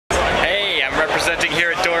representing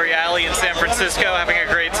here at Dore Alley in San Francisco, having a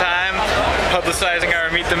great time, publicizing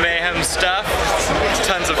our Meet the Mayhem stuff. It's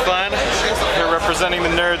tons of fun. We're representing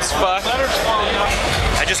the nerds fuck.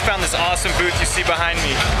 I just found this awesome booth you see behind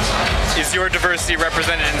me. Is your diversity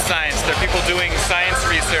represented in science? There are people doing science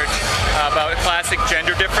research about classic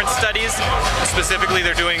gender difference studies. Specifically,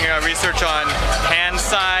 they're doing research on hand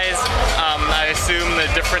size, I assume the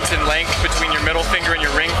difference in length between your middle finger and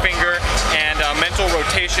your ring finger, and mental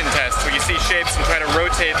rotation tests, where you see shapes and try to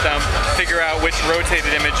rotate them, figure out which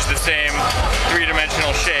rotated image is the same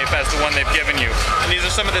three-dimensional shape as the one they've given you. And these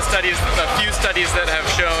are some of the studies, a few studies that have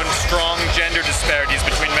shown strong gender disparities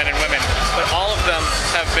between men and women, but all of them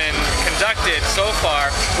have been conducted so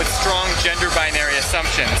far with strong gender binary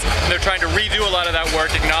assumptions. And they're trying to redo a lot of that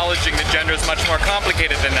work, acknowledging that gender is much more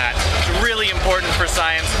complicated than that. It's really important for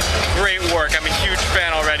science. Great work. I'm a huge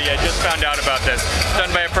fan already. I just found out about this. It's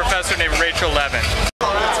done by a professor named Levin.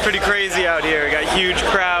 It's pretty crazy out here. We got huge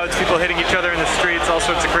crowds, people hitting each other in the streets, all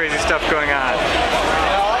sorts of crazy stuff going on.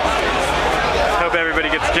 Hope everybody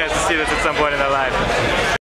gets a chance to see this at some point in their life.